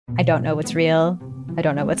I don't know what's real. I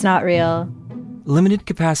don't know what's not real. Limited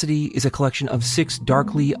Capacity is a collection of 6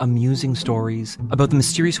 darkly amusing stories about the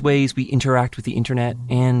mysterious ways we interact with the internet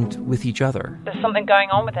and with each other. There's something going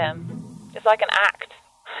on with him. It's like an act.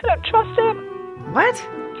 I don't trust him. What?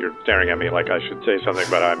 You're staring at me like I should say something,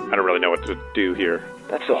 but I don't really know what to do here.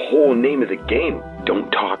 That's the whole name of the game. Don't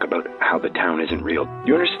talk about how the town isn't real.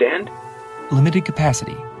 You understand? Limited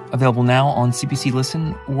Capacity. Available now on CBC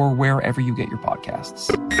Listen or wherever you get your podcasts.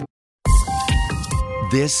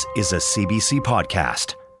 This is a CBC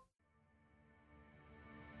podcast.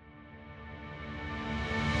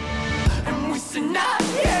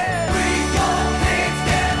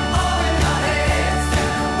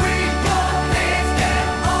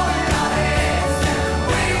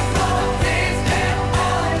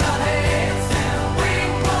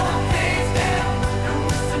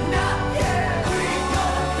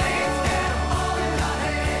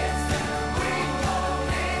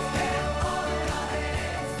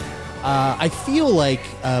 I feel like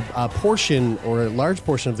a portion or a large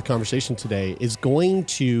portion of the conversation today is going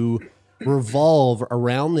to revolve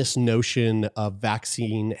around this notion of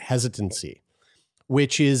vaccine hesitancy,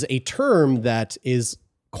 which is a term that is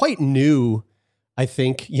quite new, I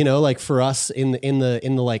think, you know, like for us in the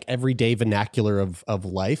like everyday vernacular of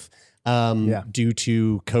life due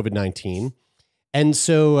to COVID-19. And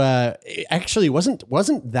so actually it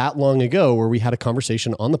wasn't that long ago where we had a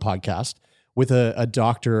conversation on the podcast with a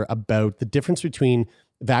doctor about the difference between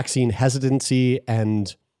vaccine hesitancy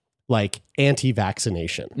and like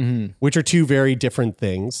anti-vaccination, which are two very different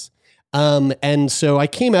things. And so I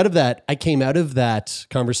came out of that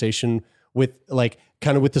conversation with like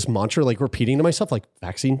kind of with this mantra, like repeating to myself, like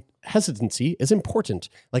vaccine hesitancy is important.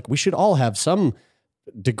 Like we should all have some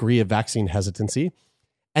degree of vaccine hesitancy.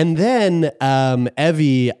 And then,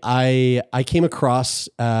 Evie, I came across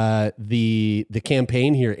the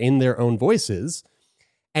campaign here in their own voices,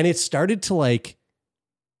 and it started to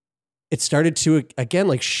again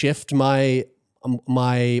like shift my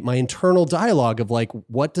internal dialogue of like,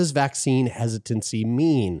 what does vaccine hesitancy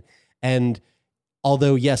mean? And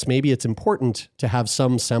although yes, maybe it's important to have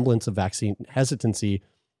some semblance of vaccine hesitancy,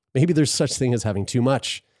 maybe there's such thing as having too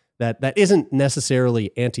much that isn't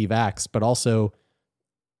necessarily anti-vax, but also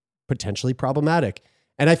potentially problematic.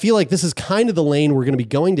 And I feel like this is kind of the lane we're going to be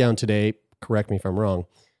going down today. Correct me if I'm wrong.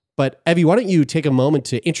 But Evie, why don't you take a moment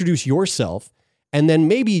to introduce yourself and then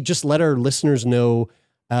maybe just let our listeners know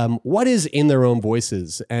what is In Their Own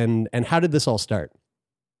Voices and how did this all start?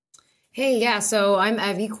 Hey, yeah. So I'm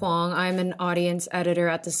Evie Kwong. I'm an audience editor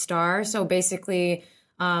at The Star. So basically,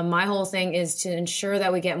 my whole thing is to ensure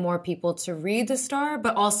that we get more people to read The Star,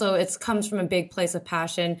 but also it comes from a big place of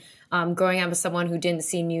passion. Growing up as someone who didn't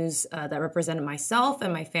see news that represented myself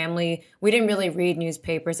and my family, we didn't really read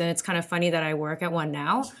newspapers, and it's kind of funny that I work at one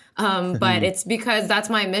now. But it's because that's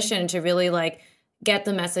my mission to really like get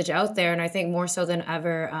the message out there. And I think more so than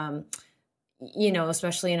ever, you know,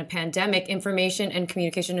 especially in a pandemic, information and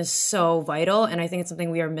communication is so vital. And I think it's something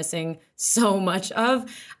we are missing so much of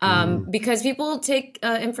because people take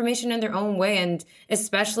information in their own way. And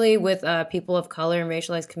especially with people of color and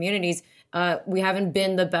racialized communities, we haven't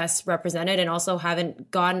been the best represented and also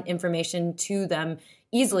haven't gotten information to them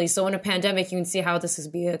easily. So in a pandemic, you can see how this is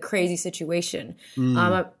be a crazy situation.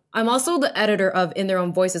 I'm also the editor of In Their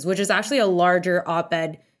Own Voices, which is actually a larger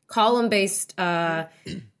op-ed column-based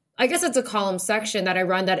I guess it's a column section that I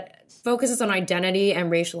run that focuses on identity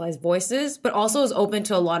and racialized voices, but also is open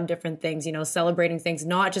to a lot of different things, you know, celebrating things,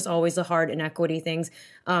 not just always the hard inequity things,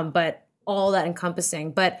 but all that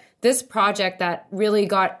encompassing. But this project that really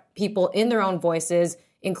got people in their own voices,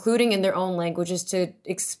 including in their own languages, to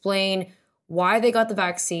explain why they got the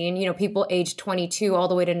vaccine, you know, people aged 22 all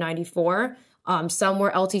the way to 94. Some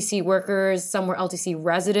were LTC workers, some were LTC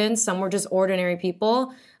residents, some were just ordinary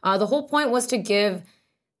people. The whole point was to give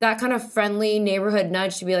that kind of friendly neighborhood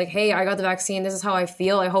nudge to be like, hey, I got the vaccine. This is how I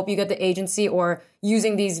feel. I hope you get the agency, or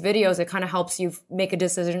using these videos, it kind of helps you make a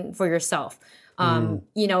decision for yourself. You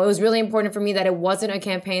know, it was really important for me that it wasn't a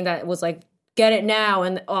campaign that was like, get it now.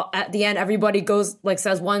 And at the end, everybody goes like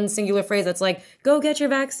says one singular phrase that's like, go get your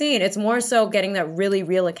vaccine. It's more so getting that really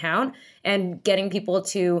real account and getting people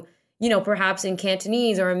to, you know, perhaps in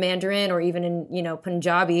Cantonese or in Mandarin or even in, you know,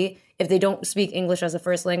 Punjabi, if they don't speak English as a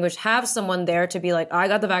first language, have someone there to be like, I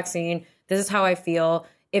got the vaccine. This is how I feel.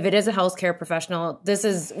 If it is a healthcare professional, this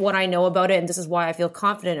is what I know about it. And this is why I feel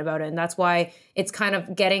confident about it. And that's why it's kind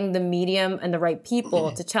of getting the medium and the right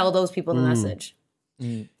people to tell those people the message.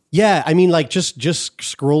 Yeah, I mean, like just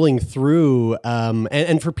scrolling through,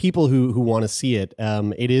 and for people who want to see it,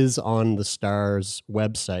 it is on the Star's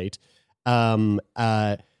website.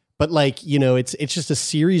 But But like, you know, it's just a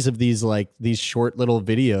series of these short little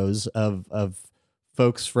videos of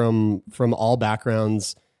folks from all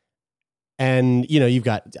backgrounds. And, you know,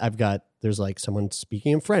 there's like someone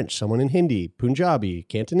speaking in French, someone in Hindi, Punjabi,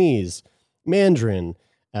 Cantonese, Mandarin,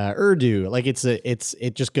 Urdu. Like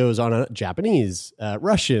it just goes on, Japanese,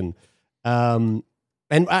 Russian. And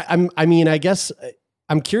I guess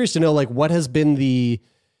I'm curious to know, like, what has been the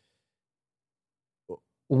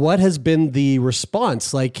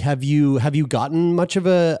response? Like, have you gotten much of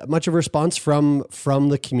a response from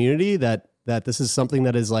the community that this is something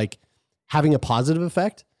that is like having a positive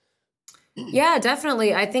effect? Yeah,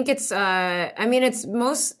 definitely. I think it's the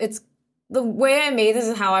way I made this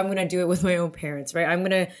is how I'm going to do it with my own parents, right? I'm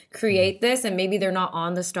going to create this, and maybe they're not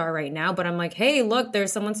on the Star right now, but I'm like, hey, look,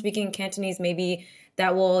 there's someone speaking Cantonese. Maybe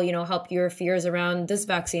that will, you know, help your fears around this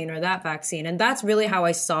vaccine or that vaccine. And that's really how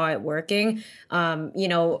I saw it working. You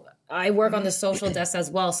know, I work on the social desk as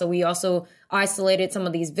well. So we also isolated some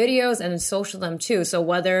of these videos and social them too. So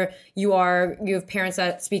whether you have parents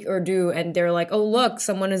that speak Urdu and they're like, oh, look,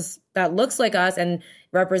 someone that looks like us and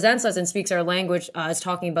represents us and speaks our language is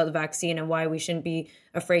talking about the vaccine and why we shouldn't be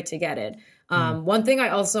afraid to get it. One thing I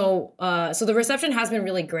also, so the reception has been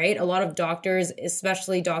really great. A lot of doctors,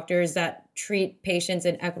 especially doctors that treat patients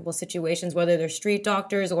in equitable situations, whether they're street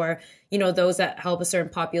doctors or, you know, those that help a certain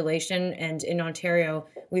population. And in Ontario,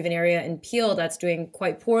 we have an area in Peel that's doing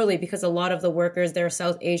quite poorly because a lot of the workers there,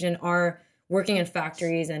 South Asian, are working in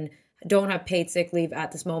factories and don't have paid sick leave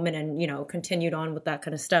at this moment and, you know, continued on with that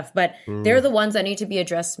kind of stuff. But they're the ones that need to be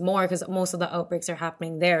addressed more because most of the outbreaks are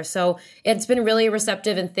happening there. So it's been really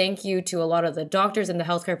receptive, and thank you to a lot of the doctors and the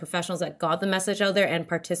healthcare professionals that got the message out there and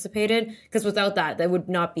participated, because without that would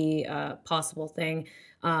not be a possible thing.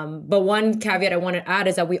 But one caveat I want to add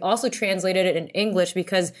is that we also translated it in English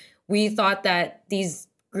because we thought that these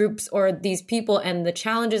groups or these people and the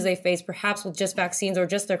challenges they face, perhaps with just vaccines or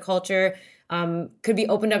just their culture, could be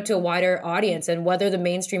opened up to a wider audience. And whether the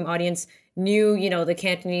mainstream audience knew, you know, the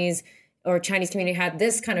Cantonese or Chinese community had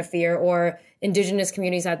this kind of fear, or Indigenous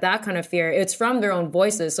communities had that kind of fear, it's from their own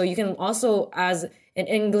voices. So you can also, as an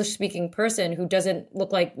English-speaking person who doesn't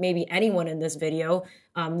look like maybe anyone in this video,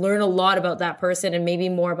 learn a lot about that person and maybe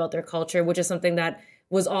more about their culture, which is something that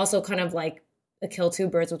was also kind of like a kill two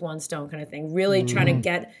birds with one stone kind of thing. Really trying to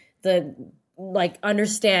get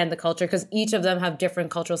understand the culture, because each of them have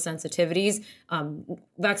different cultural sensitivities.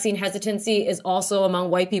 Vaccine hesitancy is also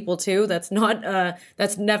among white people too. That's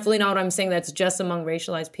definitely not what I'm saying. That's just among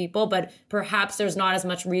racialized people, but perhaps there's not as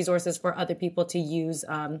much resources for other people to use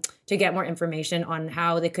to get more information on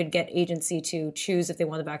how they could get agency to choose if they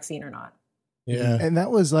want the vaccine or not. Yeah. And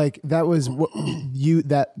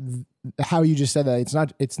how you just said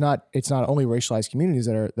that it's not only racialized communities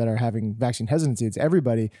that are having vaccine hesitancy, it's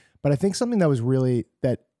everybody. But I think something that is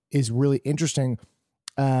really interesting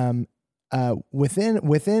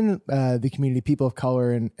within the community, people of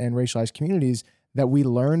color and racialized communities, that we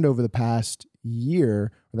learned over the past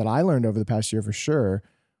year, or that I learned over the past year for sure,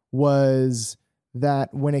 was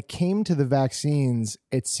that when it came to the vaccines,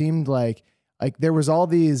 it seemed like there was all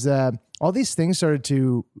these things started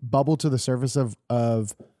to bubble to the surface of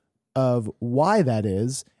why that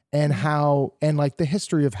is, and how, and like the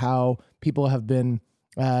history of how people have been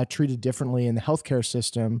treated differently in the healthcare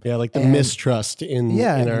system. Yeah, like the mistrust in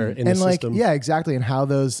the system. Yeah, exactly. And how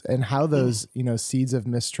those you know, seeds of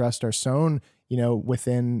mistrust are sown, you know,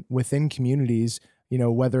 within communities, you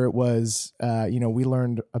know, whether it was you know, we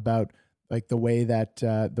learned about like the way that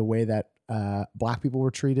Black people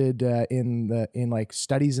were treated in like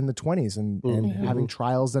studies in the 1920s and having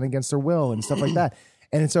trials done against their will and stuff like that.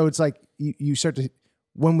 And so it's like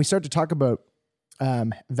when we start to talk about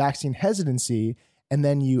vaccine hesitancy, and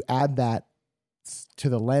then you add that to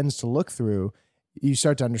the lens to look through, you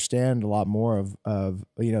start to understand a lot more of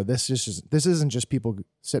you know, this isn't just people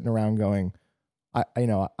sitting around going,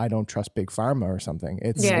 I don't trust big pharma or something.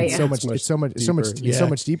 It's so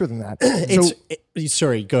much deeper than that.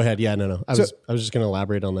 Sorry, go ahead. Yeah, no. I was just going to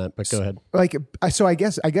elaborate on that, but go ahead. So I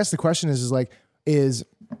guess the question is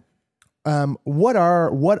what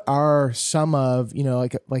are some of, you know,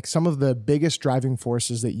 like some of the biggest driving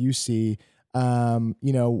forces that you see, you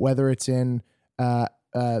know, whether it's in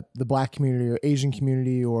the Black community or Asian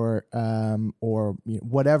community or you know,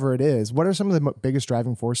 whatever it is, what are some of the biggest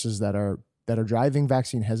driving forces that are driving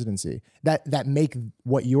vaccine hesitancy that make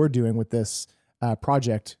what you're doing with this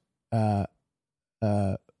project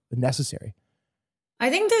necessary? I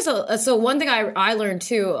think so one thing I learned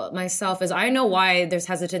too myself is I know why there's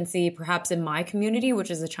hesitancy perhaps in my community, which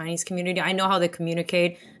is the Chinese community. I know how they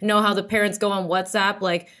communicate. I know how the parents go on WhatsApp.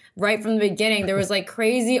 Like, right from the beginning, there was like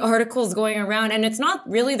crazy articles going around, and it's not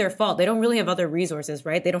really their fault. They don't really have other resources,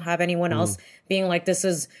 right? They don't have anyone else being like, this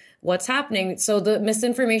is what's happening. So the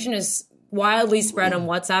misinformation is wildly spread on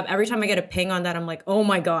WhatsApp. Every time I get a ping on that, I'm like, oh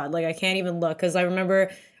my God, like I can't even look. Cause I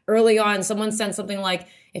remember early on, someone sent something like,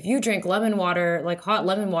 if you drink lemon water, like hot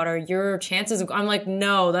lemon water, your chances of, I'm like,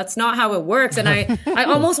 no, that's not how it works. And I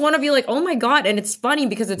almost want to be like, oh my God. And it's funny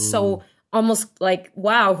because it's so almost like,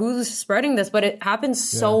 wow, who's spreading this? But it happens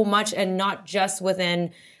so much, and not just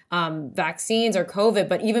within vaccines or COVID,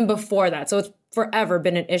 but even before that. So it's forever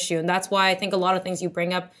been an issue. And that's why I think a lot of things you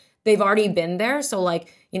bring up, they've already been there. So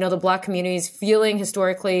like, you know, the Black communities feeling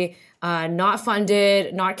historically not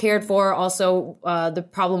funded, not cared for. Also, the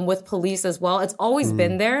problem with police as well. It's always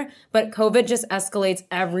been there, but COVID just escalates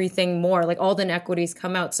everything more. Like all the inequities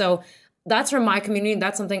come out. So that's from my community.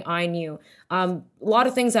 That's something I knew. A lot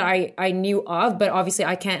of things that I knew of, but obviously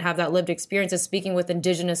I can't have that lived experience of speaking with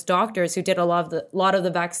Indigenous doctors who did a lot of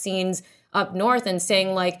the vaccines up north, and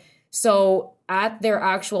saying like, so at their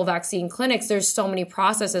actual vaccine clinics, there's so many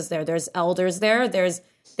processes there. There's elders there.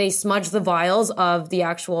 They smudge the vials of the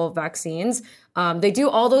actual vaccines. They do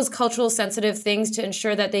all those cultural sensitive things to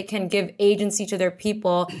ensure that they can give agency to their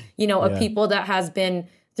people, you know, a people that has been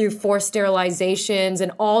through forced sterilizations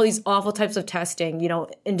and all these awful types of testing. You know,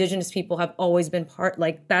 Indigenous people have always been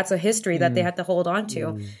that's a history that they had to hold on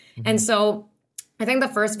to. And so I think the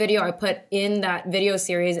first video I put in that video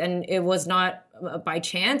series, and it was not by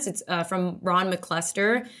chance, it's from Ron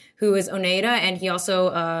McClester, who is Oneida, and he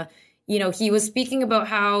also, he was speaking about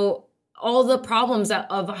how all the problems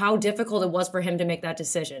of how difficult it was for him to make that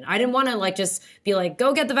decision. I didn't want to like just be like,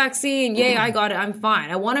 go get the vaccine. Yay, I got it. I'm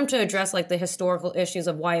fine. I want him to address like the historical issues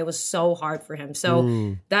of why it was so hard for him.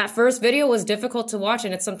 So that first video was difficult to watch.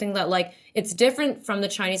 And it's something that like, it's different from the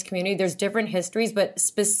Chinese community. There's different histories, but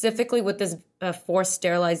specifically with this forced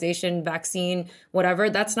sterilization vaccine,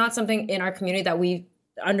 whatever, that's not something in our community that we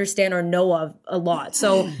understand or know of a lot.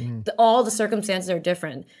 So all the circumstances are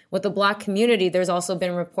different. With the Black community, there's also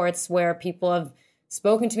been reports where people have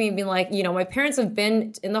spoken to me and been like, you know, my parents have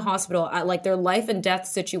been in the hospital at like their life and death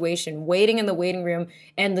situation, waiting in the waiting room,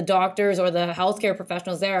 and the doctors or the healthcare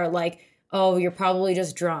professionals there are like, oh, you're probably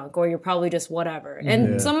just drunk, or you're probably just whatever.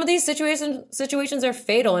 And some of these situations are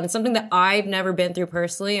fatal, and it's something that I've never been through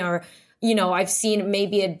personally, or, you know, I've seen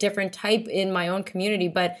maybe a different type in my own community,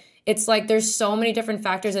 but it's like there's so many different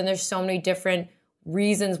factors and there's so many different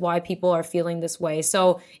reasons why people are feeling this way.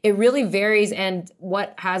 So it really varies. And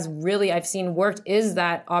what has really, I've seen worked is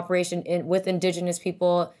that operation with Indigenous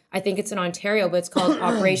people. I think it's in Ontario, but it's called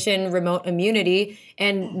Operation Remote Immunity.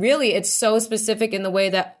 And really, it's so specific in the way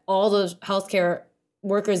that all those healthcare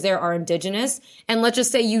workers there are Indigenous. And let's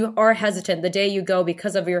just say you are hesitant the day you go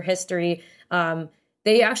because of your history.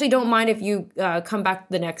 They actually don't mind if you come back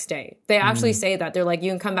the next day. They actually say that. They're like, you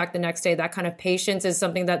can come back the next day. That kind of patience is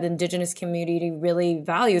something that the Indigenous community really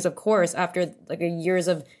values, of course, after like years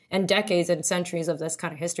of and decades and centuries of this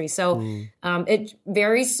kind of history. So it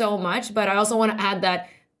varies so much. But I also want to add that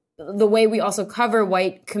the way we also cover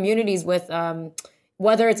white communities with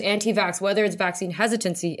whether it's anti-vax, whether it's vaccine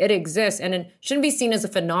hesitancy, it exists. And it shouldn't be seen as a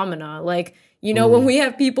phenomena. Like, you know, when we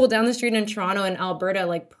have people down the street in Toronto and Alberta,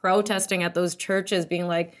 like protesting at those churches being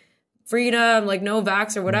like, freedom, like no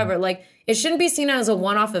vax or whatever, like it shouldn't be seen as a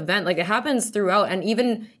one-off event. Like it happens throughout. And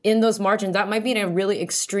even in those margins, that might be in a really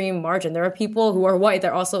extreme margin. There are people who are white.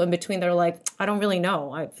 They're also in between. They're like, I don't really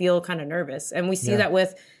know. I feel kind of nervous. And we see that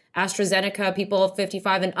with AstraZeneca, people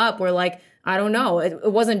 55 and up were like, I don't know.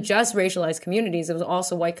 It wasn't just racialized communities. It was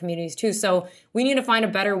also white communities too. So we need to find a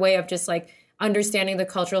better way of just like understanding the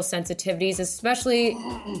cultural sensitivities, especially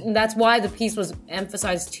that's why the piece was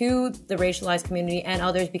emphasized to the racialized community and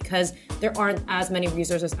others, because there aren't as many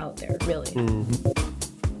resources out there, really.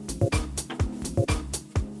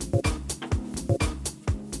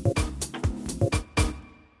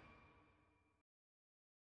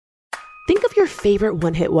 Think of your favorite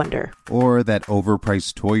one-hit wonder. Or that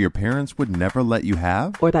overpriced toy your parents would never let you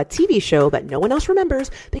have. Or that TV show that no one else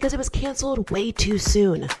remembers because it was canceled way too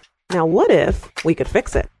soon. Now, what if we could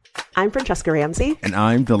fix it? I'm Francesca Ramsey. And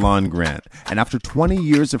I'm DeLon Grant. And after 20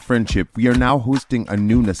 years of friendship, we are now hosting a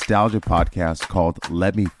new nostalgia podcast called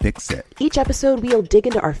Let Me Fix It. Each episode, we'll dig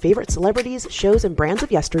into our favorite celebrities, shows, and brands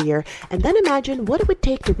of yesteryear, and then imagine what it would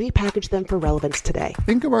take to repackage them for relevance today.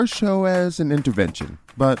 Think of our show as an intervention,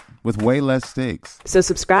 but with way less stakes. So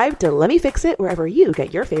subscribe to Let Me Fix It wherever you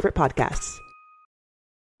get your favorite podcasts.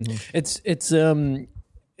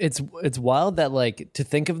 It's wild that like to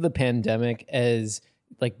think of the pandemic as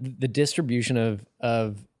like the distribution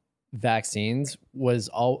of vaccines was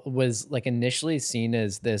like initially seen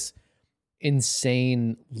as this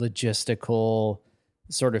insane logistical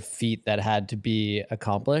sort of feat that had to be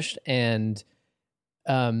accomplished. And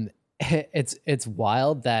it's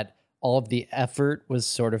wild that all of the effort was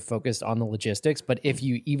sort of focused on the logistics. But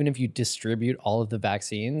even if you distribute all of the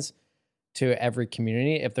vaccines to every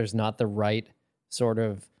community, if there's not the right sort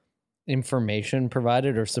of information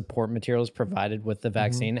provided or support materials provided with the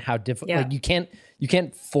vaccine, how difficult, like you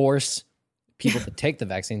can't force people to take the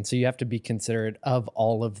vaccine. So you have to be considerate of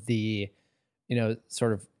all of the,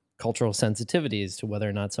 sort of cultural sensitivities to whether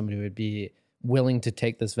or not somebody would be willing to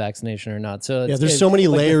take this vaccination or not. So there's so many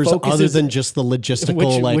layers other than just the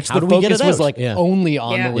logistical, which how the do we get it focus out? was only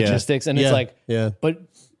on the logistics. And it's like, but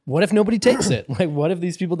what if nobody takes it? Like, what if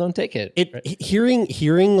these people don't take it?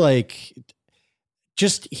 Hearing like,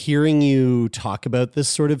 just hearing you talk about this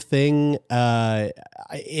sort of thing,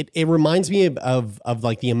 it reminds me of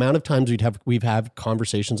like the amount of times we've had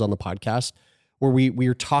conversations on the podcast where we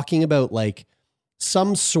are talking about like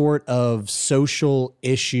some sort of social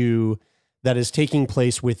issue that is taking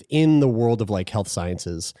place within the world of like health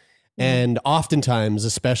sciences. And oftentimes,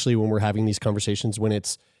 especially when we're having these conversations, when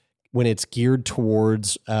it's geared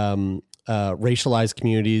towards racialized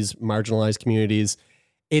communities, marginalized communities,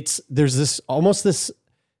 there's this almost this.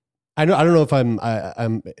 I don't know if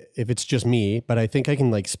if it's just me, but I think I can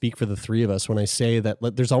like speak for the three of us when I say that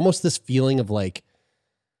there's almost this feeling of like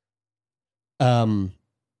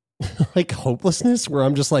like hopelessness, where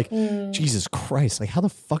I'm just like, Jesus Christ, like how the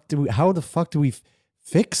fuck do we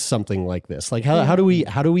fix something like this? Like how do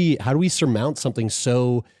we surmount something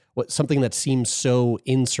something that seems so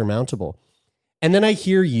insurmountable? And then I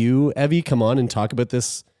hear you, Evie, come on and talk about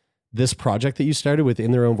this project that you started with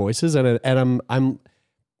In Their Own Voices, and I'm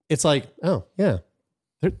it's like, oh yeah,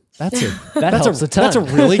 that's it. That's a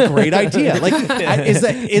really great idea. Like, is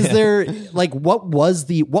there like what was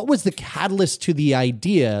the catalyst to the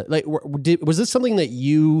idea? Like, was this something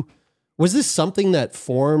that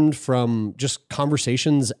formed from just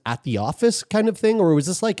conversations at the office kind of thing, or was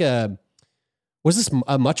this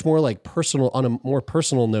a much more like personal, on a more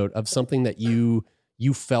personal note of something that you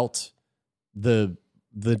felt the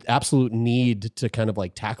absolute need to kind of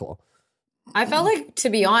like tackle? I felt like, to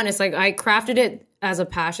be honest, like I crafted it as a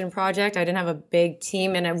passion project. I didn't have a big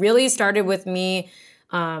team, and it really started with me.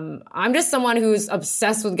 I'm just someone who's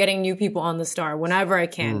obsessed with getting new people on the Star whenever I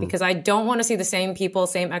can, because I don't want to see the same people,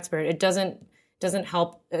 same expert. It doesn't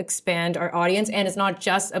help expand our audience, and it's not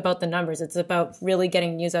just about the numbers. It's about really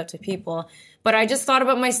getting news out to people. But I just thought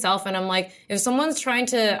about myself, and I'm like, if I'm on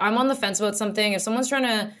the fence about something, if someone's trying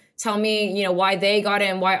to tell me, why they got it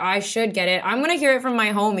and why I should get it, I'm going to hear it from my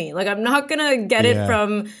homie. Like, I'm not going to get it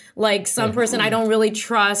from like some person I don't really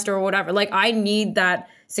trust or whatever. Like, I need that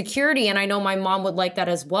security. And I know my mom would like that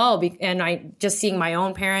as well. And I just seeing my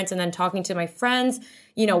own parents and then talking to my friends,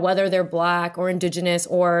 whether they're Black or Indigenous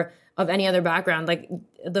or of any other background, like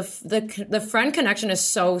the friend connection is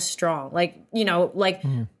so strong. Like,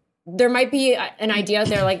 there might be an idea out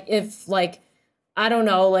there, like if like, I don't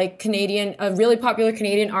know, like a really popular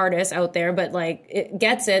Canadian artist out there, but like it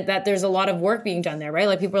gets it that there's a lot of work being done there, right?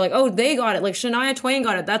 Like people are like, oh, they got it. Like Shania Twain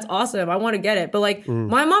got it. That's awesome. I want to get it. But like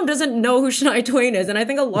my mom doesn't know who Shania Twain is. And I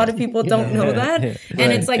think a lot of people don't know that.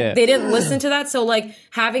 And it's like, they didn't listen to that. So like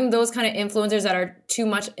having those kind of influencers that are too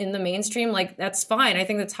much in the mainstream, like that's fine. I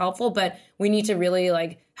think that's helpful, but we need to really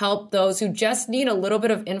like help those who just need a little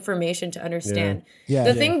bit of information to understand.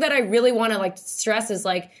 The thing that I really want to like stress is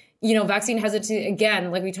like, vaccine hesitancy,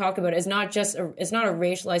 again, like we talked about, it's not a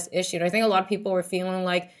racialized issue. And I think a lot of people were feeling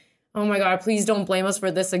like, oh my God, please don't blame us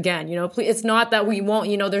for this again. It's not that we won't,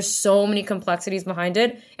 there's so many complexities behind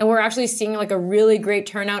it. And we're actually seeing like a really great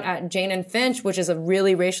turnout at Jane and Finch, which is a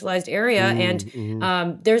really racialized area.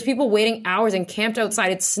 And there's people waiting hours and camped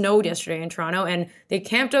outside. It snowed yesterday in Toronto, and they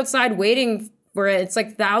camped outside waiting for it. It's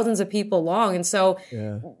like thousands of people long. And so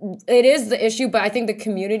it is the issue, but I think the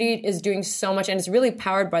community is doing so much, and it's really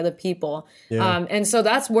powered by the people. And so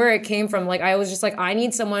that's where it came from. Like, I was just like, I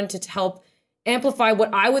need someone to help amplify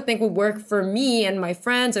what I would think would work for me and my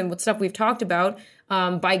friends and what stuff we've talked about,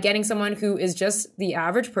 by getting someone who is just the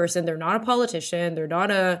average person. They're not a politician. They're not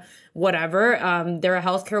a whatever. They're a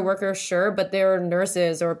healthcare worker, sure, but they're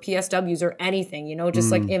nurses or PSWs or anything,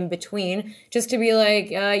 just like in between, just to be like,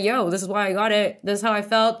 yo, this is why I got it. This is how I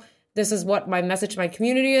felt. This is what my message to my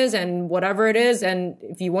community is, and whatever it is. And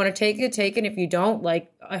if you want to take it, take it. If you don't, like,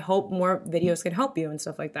 I hope more videos can help you and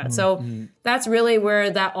stuff like that. So that's really where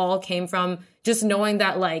that all came from. Just knowing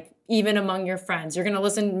that, like, even among your friends, you're going to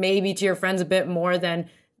listen maybe to your friends a bit more than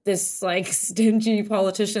this like stingy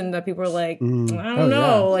politician that people are like, I don't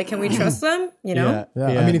know. Like, can we trust them? I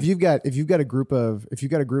mean, if you've got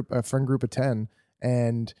a friend group of 10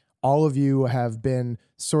 and all of you have been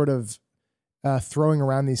sort of throwing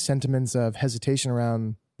around these sentiments of hesitation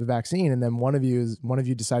around the vaccine, and then one of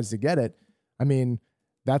you decides to get it. I mean,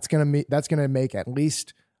 that's gonna make at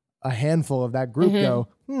least a handful of that group go,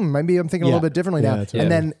 maybe I'm thinking a little bit differently now.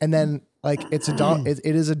 Totally. And then like it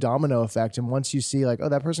is a domino effect. And once you see like, oh,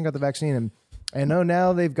 that person got the vaccine and oh,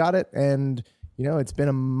 now they've got it, and you know, it's been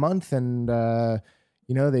a month, and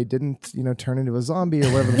you know, they didn't, you know, turn into a zombie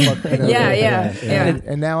or whatever the fuck. You know,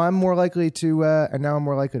 And now I'm more likely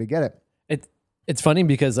to get it. It's funny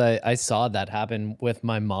because I saw that happen with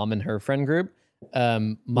my mom and her friend group.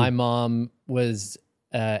 My mom was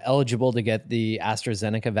eligible to get the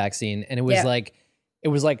AstraZeneca vaccine, and it was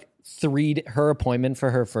like her appointment for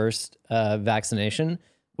her first vaccination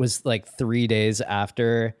was like 3 days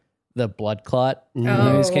after the blood clot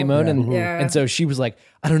news came out, and so she was like,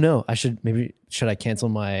 I don't know, should I cancel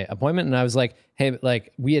my appointment? And I was like, hey,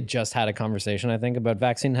 like we had just had a conversation, I think, about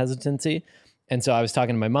vaccine hesitancy. And so I was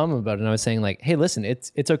talking to my mom about it, and I was saying like, hey, listen,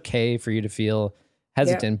 it's okay for you to feel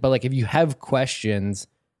hesitant, but like if you have questions,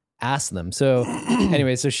 ask them. So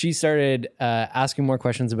anyway, so she started asking more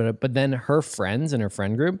questions about it, but then her friends in her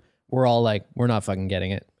friend group were all like, we're not fucking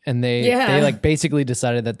getting it. And they like basically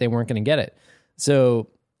decided that they weren't going to get it. So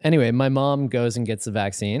anyway, my mom goes and gets the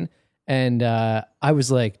vaccine, and I was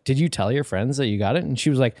like, did you tell your friends that you got it? And she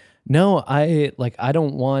was like, no, I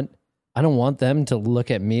don't want them to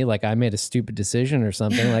look at me like I made a stupid decision or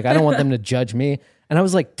something. Like, I don't want them to judge me. And I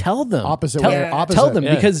was like, tell them. Tell them,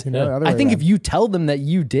 because I think if you tell them that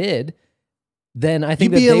you did, then I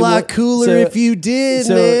think you'd be a lot cooler if you did,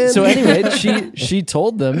 man. So anyway, she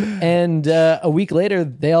told them, and a week later,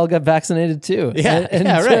 they all got vaccinated too. Yeah, and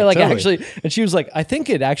right. So like totally. actually, and she was like, I think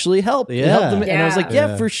it actually helped. It helped them. And I was like,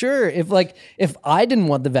 yeah, for sure. If I didn't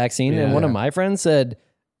want the vaccine, and one of my friends said,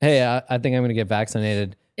 hey, I think I'm going to get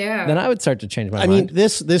vaccinated. Yeah. Then I would start to change my mind. I mean,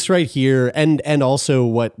 this right here, and also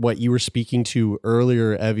what you were speaking to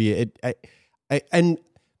earlier, Evie. And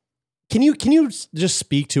can you just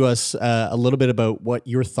speak to us a little bit about what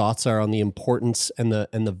your thoughts are on the importance and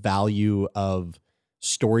the value of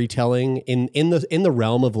storytelling in the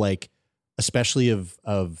realm of like, especially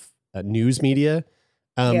of news media,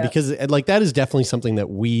 because like that is definitely something that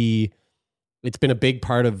it's been a big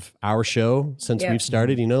part of our show since we've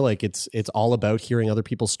started, you know, like it's all about hearing other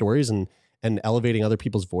people's stories and elevating other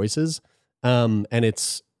people's voices. And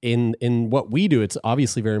it's in what we do, it's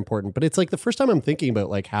obviously very important, but it's like the first time I'm thinking about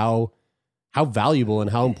like how valuable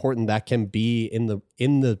and how important that can be in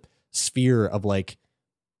the sphere of like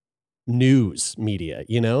news media,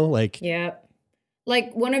 you know, like,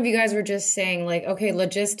 like one of you guys were just saying like, okay,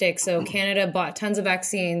 logistics. So Canada bought tons of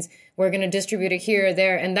vaccines. We're going to distribute it here or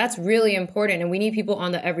there. And that's really important. And we need people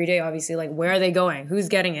on the everyday, obviously, like where are they going? Who's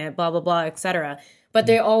getting it? Blah, blah, blah, etc. But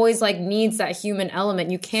they always like needs that human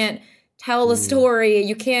element. You can't tell a story.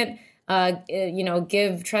 You can't,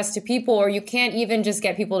 give trust to people, or you can't even just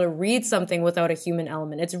get people to read something without a human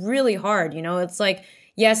element. It's really hard. You know, it's like,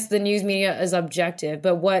 yes, the news media is objective,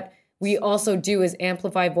 but what we also do is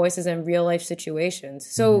amplify voices in real life situations.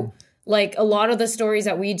 So like a lot of the stories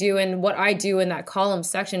that we do and what I do in that column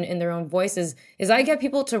section in their own voices is I get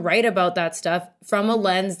people to write about that stuff from a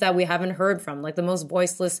lens that we haven't heard from, like the most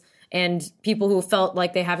voiceless and people who felt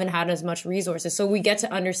like they haven't had as much resources. So we get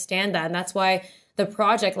to understand that. And that's why the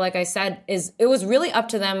project, like I said, it was really up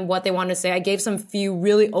to them what they wanted to say. I gave some few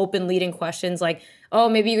really open leading questions like, oh,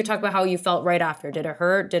 maybe you could talk about how you felt right after. Did it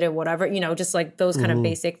hurt? Did it whatever? You know, just like those kind of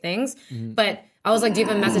basic things. But I was like, do you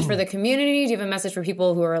have a message for the community? Do you have a message for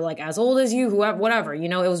people who are like as old as you, whoever, whatever? You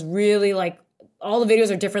know, it was really like all the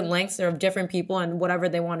videos are different lengths. They're of different people and whatever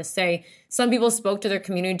they want to say. Some people spoke to their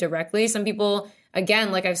community directly. Some people,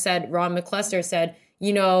 again, like I've said, Ron McCluster said,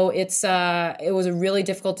 you know, it was a really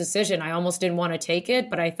difficult decision. I almost didn't want to take it,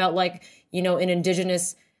 but I felt like, you know, in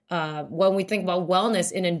Indigenous, when we think about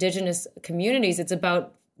wellness in Indigenous communities, it's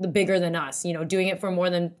about the bigger than us, you know, doing it for more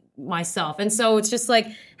than myself. And so it's just like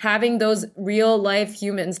having those real life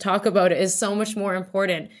humans talk about it is so much more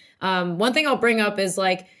important. One thing I'll bring up is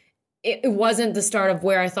like, it wasn't the start of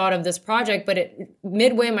where I thought of this project, but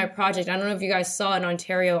midway in my project, I don't know if you guys saw in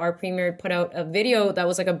Ontario, our premier put out a video that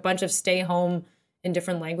was like a bunch of stay home in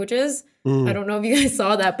different languages. I don't know if you guys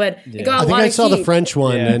saw that, but it got a lot of heat. I think I saw the French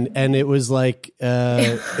one, and it was like,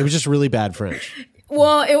 it was just really bad French.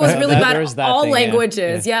 Well, it was really bad in all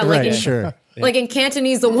languages. Yeah, like right, sure. Like in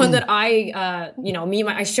Cantonese, the one that I,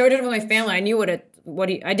 I shared it with my family. I knew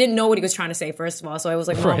I didn't know what he was trying to say, first of all. So I was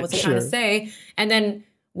like, Mom, what's he trying to say? And then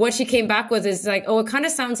what she came back with is like, oh, it kind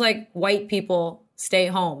of sounds like white people stay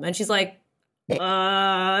home. And she's like,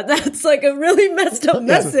 that's like a really messed up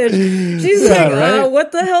message. She's like, right?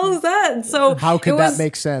 what the hell is that? And so How could that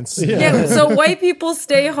make sense? Yeah. So white people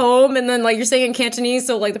stay home, and then like you're saying in Cantonese,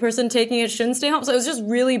 so like the person taking it shouldn't stay home. So it was just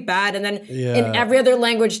really bad. And then in every other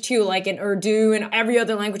language too, like in Urdu and every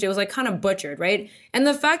other language, it was like kind of butchered, right? And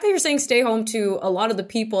the fact that you're saying stay home to a lot of the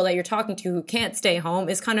people that you're talking to who can't stay home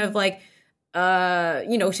is kind of like,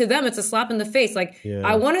 to them, it's a slap in the face. Like,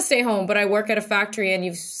 I want to stay home, but I work at a factory and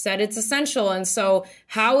you've said it's essential. And so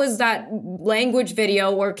how is that language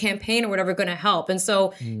video or campaign or whatever going to help? And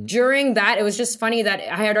so during that, it was just funny that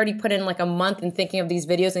I had already put in like a month in thinking of these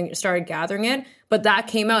videos and started gathering it. But that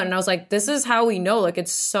came out and I was like, this is how we know, like,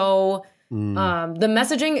 it's so, the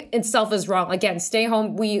messaging itself is wrong. Again, stay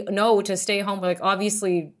home. We know to stay home. Like,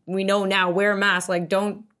 obviously we know now, wear a mask, like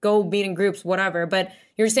don't go meet in groups, whatever. But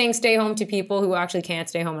you're saying stay home to people who actually can't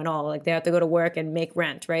stay home at all. Like they have to go to work and make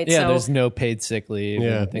rent, right? Yeah, so, there's no paid sick leave.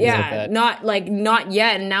 Yeah, things like that. Not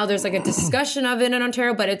yet. And now there's like a discussion of it in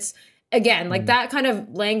Ontario, but it's, again, like that kind of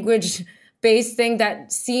language-based thing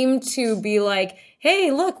that seemed to be like,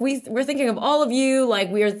 hey, look, we're thinking of all of you. Like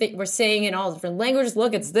we're saying in all different languages.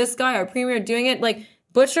 Look, it's this guy, our premier, doing it. Like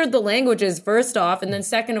butchered the languages first off, and then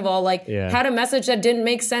second of all, like had a message that didn't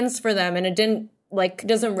make sense for them, and it doesn't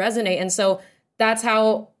resonate. And so that's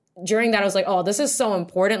how during that I was like, oh, this is so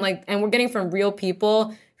important. Like, and we're getting from real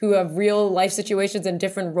people who have real life situations and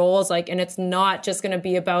different roles. Like, and it's not just going to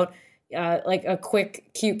be about like a quick,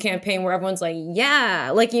 cute campaign where everyone's like,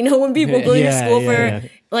 like, when people go to school for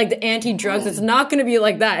like the anti-drugs, it's not going to be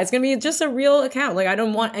like that. It's going to be just a real account. Like, I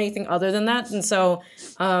don't want anything other than that. And so,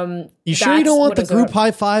 you sure you don't want the group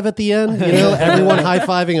high five at the end? Everyone high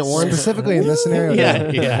fiving at once. Specifically in this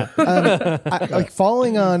scenario. Like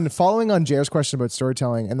following on Jared's question about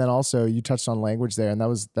storytelling, and then also you touched on language there, and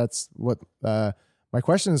that's what my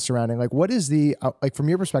question is surrounding. Like, what is the like from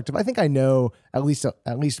your perspective? I think I know at least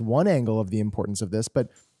one angle of the importance of this, but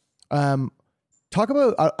talk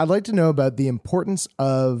about. I'd like to know about the importance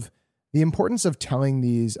of telling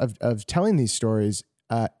these stories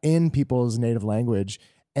in people's native language,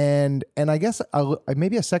 and I guess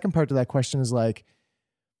maybe a second part to that question is like,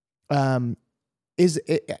 is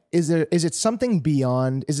it something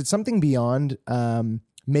beyond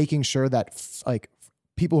making sure that like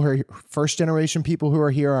people who are first generation people who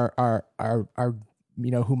are here are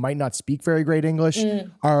who might not speak very great English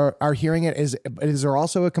are hearing it? Is there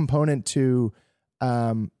also a component to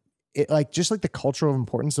it, like just like the cultural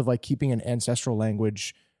importance of like keeping an ancestral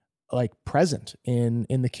language like present in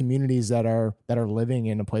the communities that are living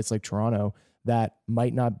in a place like Toronto that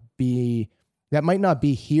might not be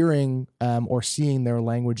hearing or seeing their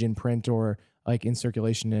language in print or like in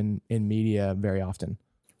circulation in media very often?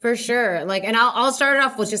 For sure. Like, and I'll start it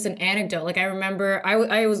off with just an anecdote. Like, I remember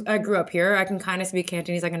I grew up here. I can kind of speak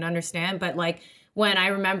Cantonese. I can understand. But like when I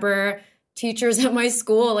remember teachers at my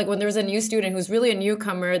school, like when there was a new student who's really a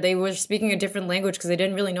newcomer, they were speaking a different language because they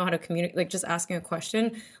didn't really know how to communicate, like just asking a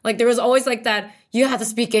question. Like there was always like that, you have to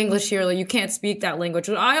speak English here, like you can't speak that language.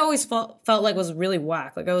 What I always felt like was really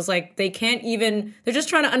whack. Like I was like, they're just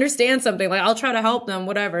trying to understand something. Like I'll try to help them,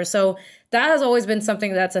 whatever. So that has always been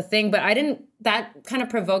something that's a thing. But that kind of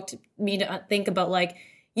provoked me to think about like,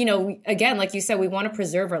 again, like you said, we want to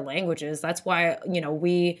preserve our languages. That's why,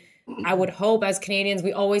 I would hope as Canadians,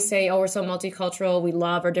 we always say, oh, we're so multicultural, we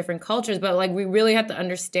love our different cultures, but like we really have to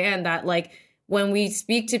understand that like when we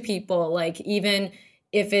speak to people, like even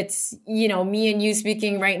if it's, me and you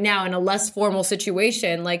speaking right now in a less formal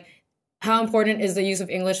situation, like how important is the use of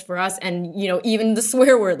English for us? And, even the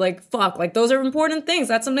swear word, like fuck, like those are important things.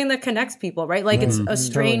 That's something that connects people, right? Like it's a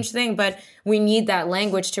strange thing, but we need that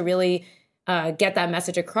language to really get that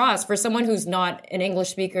message across. For someone who's not an English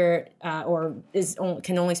speaker or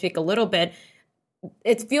can only speak a little bit,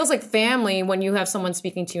 it feels like family when you have someone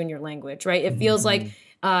speaking to you in your language, right? It feels like,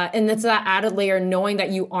 and it's that added layer, knowing that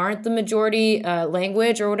you aren't the majority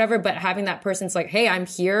language or whatever, but having that person's like, hey, I'm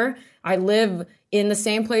here. I live in the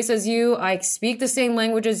same place as you. I speak the same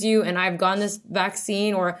language as you, and I've gotten this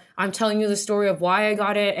vaccine, or I'm telling you the story of why I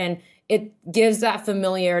got it. And it gives that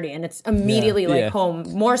familiarity, and it's immediately home,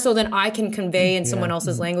 more so than I can convey in someone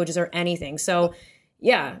else's languages or anything. So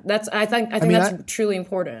I think that's truly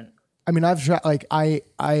important. I mean, I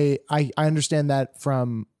understand that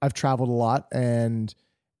I've traveled a lot, and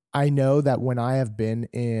I know that when I have been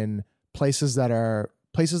in places that are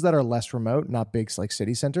less remote, not big like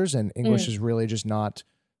city centers, and English is really just not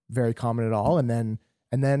very common at all. And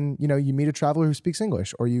then you meet a traveler who speaks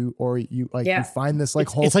English, or you find this like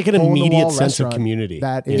it's like an immediate sense of community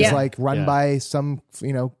that is like run by some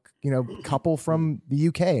couple from the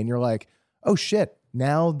UK, and you're like, oh shit,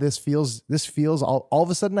 now this feels all of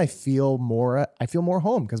a sudden I feel more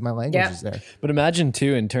home because my language is there. But imagine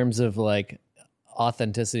too, in terms of like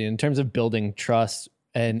authenticity, in terms of building trust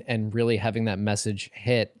and really having that message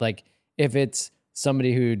hit, like if it's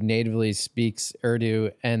somebody who natively speaks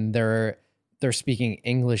Urdu and they're speaking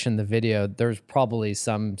English in the video, there's probably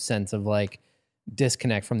some sense of like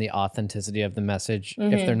disconnect from the authenticity of the message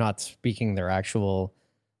if they're not speaking their actual,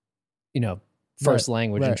 first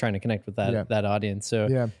language and trying to connect with that audience.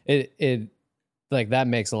 So it like that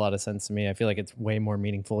makes a lot of sense to me. I feel like it's way more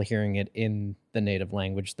meaningful hearing it in the native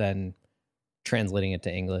language than translating it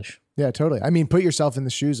to English. Yeah, totally. I mean, put yourself in the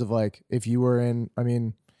shoes of like if you were in. I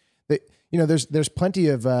mean, there's plenty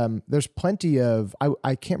of I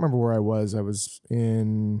can't remember where I was. I was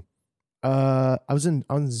in Zanzibar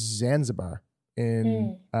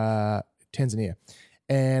in Tanzania,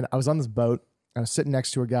 and I was on this boat. I was sitting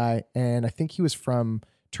next to a guy, and I think he was from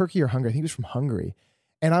Turkey or Hungary. I think he was from Hungary,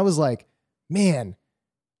 and I was like, man,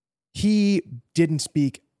 he didn't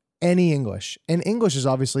speak any English. And English is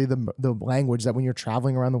obviously the language that when you're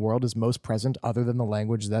traveling around the world is most present other than the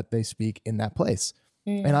language that they speak in that place.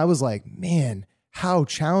 And I was like, man, how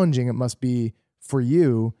challenging it must be for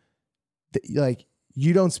you. Like,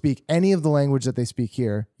 you don't speak any of the language that they speak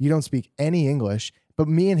here. You don't speak any English. But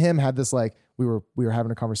me and him had this, like, we were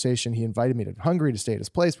having a conversation. He invited me to Hungary to stay at his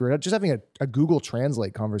place. We were just having a Google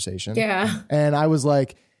Translate conversation. Yeah. And I was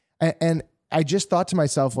like, and I just thought to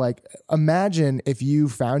myself, like, imagine if you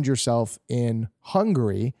found yourself in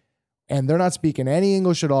Hungary and they're not speaking any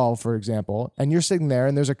English at all, for example, and you're sitting there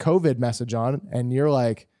and there's a COVID message on and you're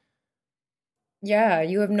like, yeah,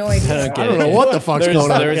 you have no idea. I don't know what the fuck's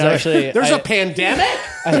going on. There's a pandemic.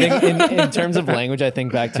 I think in terms of language, I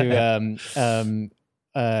think back to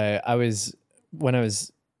when I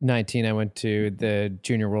was 19, I went to the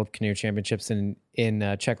Junior World Canoe Championships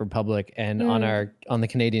in Czech Republic, and on the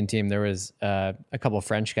Canadian team there was a couple of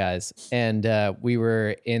French guys, and we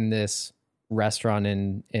were in this restaurant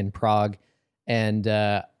in Prague, and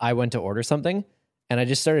I went to order something, and I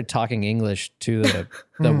just started talking English to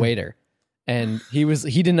the waiter, and he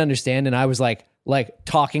didn't understand, and I was like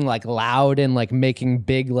talking like loud and like making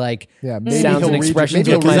big like sounds and expressions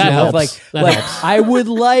with my mouth, like I would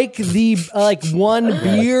like the one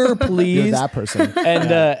beer, please. You're that person.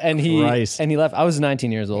 And he left. I was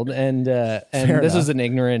 19 years old, and this was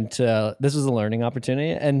this was a learning opportunity.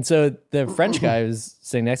 And so the French guy was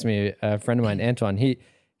sitting next to me, a friend of mine, Antoine.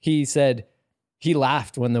 He said he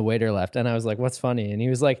laughed when the waiter left, and I was like, "What's funny?" And he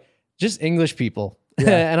was like, "Just English people."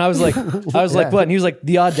 Yeah. And I was like, what? And he was like,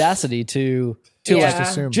 the audacity to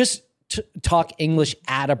just talk English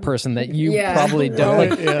at a person that you probably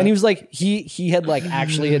don't. And he was like, he had like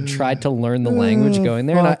actually had tried to learn the language going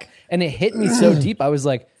there. And it hit me so deep. I was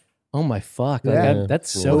like, oh my fuck. Like, that's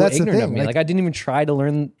so ignorant of me. Like I didn't even try to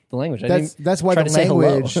learn the language. That's why the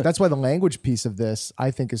language, that's why the language piece of this, I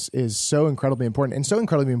think is so incredibly important, and so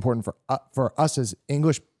incredibly important for us as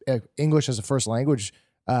English as a first language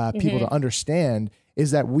people to understand,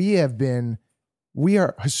 is that we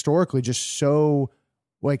are historically just so,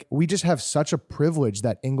 like, we just have such a privilege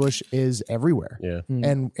that English is everywhere. Yeah.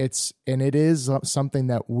 And it is something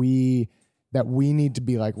that we need to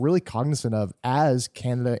be like really cognizant of as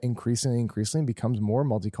Canada increasingly becomes more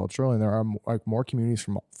multicultural, and there are like more communities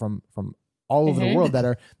from all over the world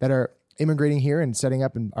that are immigrating here and setting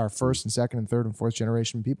up in our first and second and third and fourth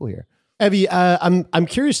generation people here. Evie, I'm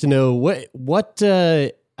curious to know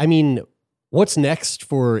what's next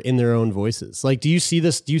for In Their Own Voices? Like, do you see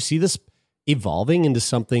this evolving into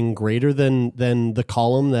something greater than the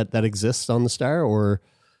column that exists on the Star, or?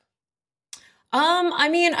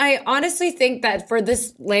 I honestly think that for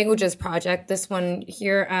this languages project, this one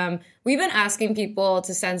here, we've been asking people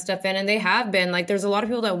to send stuff in, and they have been. Like, there's a lot of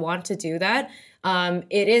people that want to do that.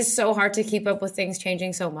 It is so hard to keep up with things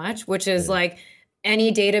changing so much, which is like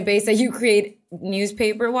any database that you create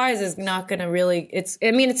newspaper wise is not going to really, it's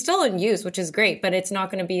still in use, which is great, but it's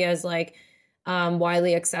not going to be as like,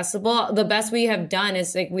 widely accessible. The best we have done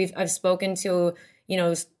is like, I've spoken to,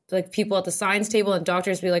 like people at the science table and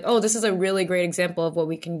doctors be like, oh, this is a really great example of what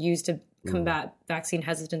we can use to combat vaccine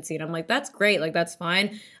hesitancy. And I'm like, that's great. Like, that's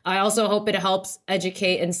fine. I also hope it helps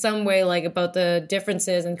educate in some way, like about the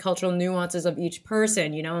differences and cultural nuances of each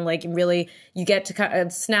person, and like really you get to kind of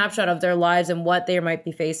a snapshot of their lives and what they might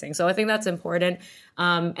be facing. So I think that's important.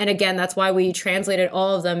 And again, that's why we translated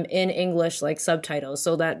all of them in English, like subtitles,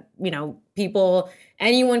 so that,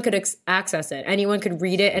 anyone could access it. Anyone could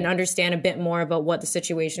read it and understand a bit more about what the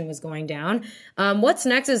situation was going down. What's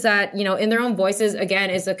next is that, In Their Own Voices, again,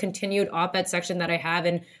 is a continued op-ed section that I have.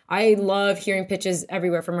 And I love hearing pitches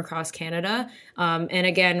everywhere from across Canada. And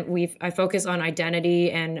again, I focus on identity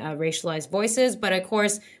and racialized voices. But of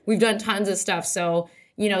course, we've done tons of stuff. So,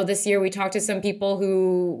 this year we talked to some people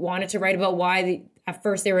who wanted to write about why at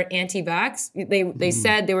first they were anti-vax. They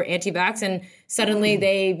said they were anti-vax, and suddenly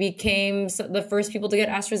they became the first people to get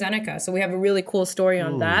AstraZeneca. So we have a really cool story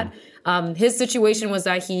on that. His situation was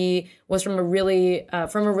that he was from a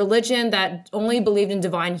religion that only believed in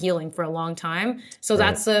divine healing for a long time. So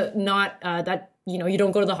that's you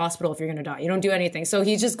don't go to the hospital if you're going to die. You don't do anything. So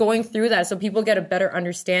he's just going through that so people get a better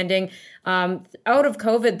understanding. Out of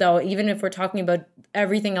COVID, though, even if we're talking about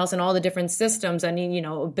everything else and all the different systems, I need,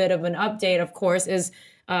 a bit of an update, of course, is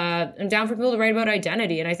I'm down for people to write about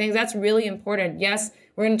identity. And I think that's really important. Yes,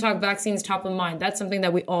 we're going to talk vaccines top of mind. That's something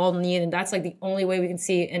that we all need. And that's like the only way we can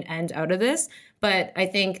see an end out of this. But I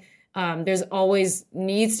think there's always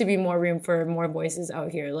needs to be more room for more voices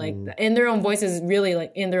out here. Like In Their Own Voices, really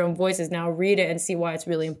like In Their Own Voices. Now read it and see why it's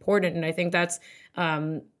really important. And I think that's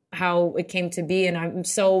how it came to be. And I'm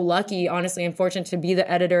so lucky, honestly, and fortunate to be the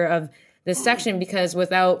editor of this section, because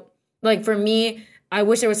without, for me, I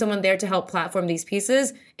wish there was someone there to help platform these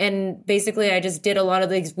pieces. And basically I just did a lot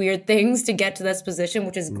of these weird things to get to this position,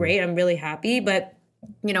 which is great. I'm really happy. But,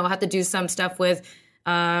 I have to do some stuff with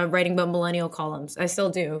writing about millennial columns. I still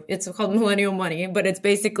do. It's called Millennial Money, but it's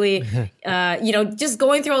basically, just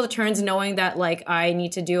going through all the turns, knowing that I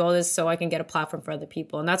need to do all this so I can get a platform for other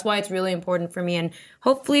people. And that's why it's really important for me. And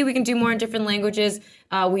hopefully we can do more in different languages.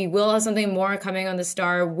 We will have something more coming on the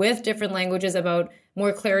Star with different languages about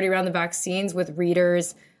more clarity around the vaccines with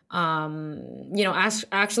readers.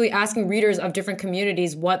 Actually asking readers of different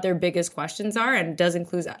communities what their biggest questions are, and it does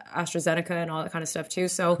include AstraZeneca and all that kind of stuff too.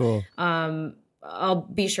 So, cool. I'll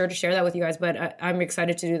be sure to share that with you guys, but I'm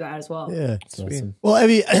excited to do that as well. Yeah. Awesome. Well,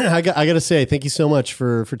 Evie, I got to say, thank you so much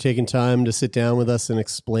for taking time to sit down with us and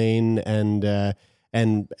explain and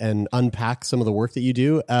unpack some of the work that you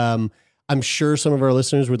do. I'm sure some of our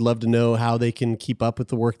listeners would love to know how they can keep up with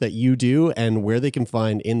the work that you do and where they can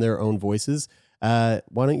find In Their Own Voices. Why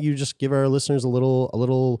don't you just give our listeners a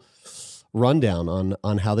little rundown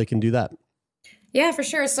on how they can do that? Yeah, for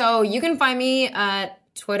sure. So you can find me at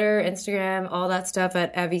Twitter, Instagram, all that stuff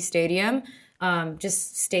at Evie Stadium.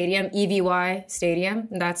 Just Stadium, EVY Stadium.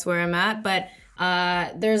 That's where I'm at. But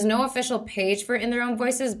there's no official page for In Their Own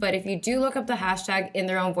Voices. But if you do look up the hashtag In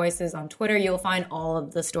Their Own Voices on Twitter, you'll find all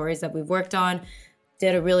of the stories that we've worked on.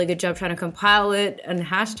 Did a really good job trying to compile it and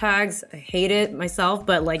hashtags. I hate it myself,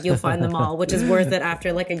 but you'll find them all, which is worth it after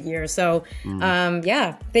a year. So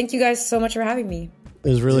thank you guys so much for having me. It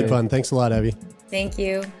was really fun. Thanks a lot, Evie. Thank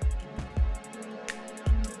you.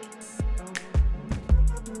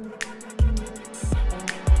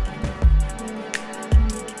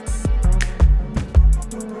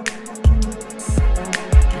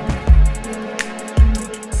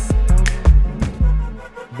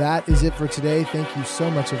 That is it for today. Thank you so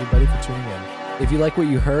much, everybody, for tuning in. If you like what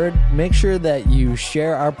you heard, make sure that you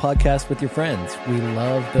share our podcast with your friends. We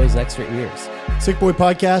love those extra ears. Sick Boy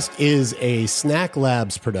Podcast is a Snack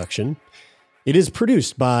Labs production. It is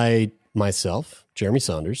produced by myself, Jeremy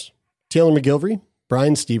Saunders, Taylor McGilvery,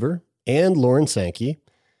 Brian Stever, and Lauren Sankey.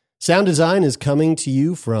 Sound design is coming to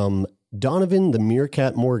you from Donovan the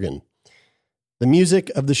Meerkat Morgan. The music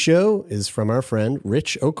of the show is from our friend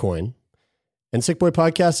Rich O'Coin. And Sick Boy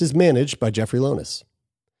Podcast is managed by Jeffrey Lonis.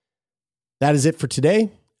 That is it for today.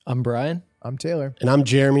 I'm Brian. I'm Taylor. And I'm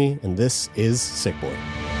Jeremy, and this is Sick Boy.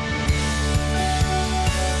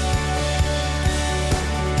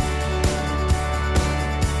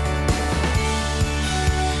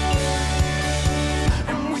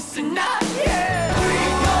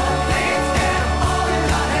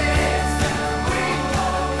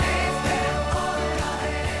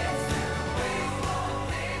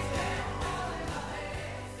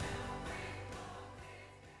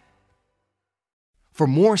 For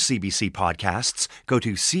more CBC podcasts, go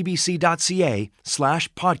to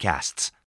cbc.ca/podcasts.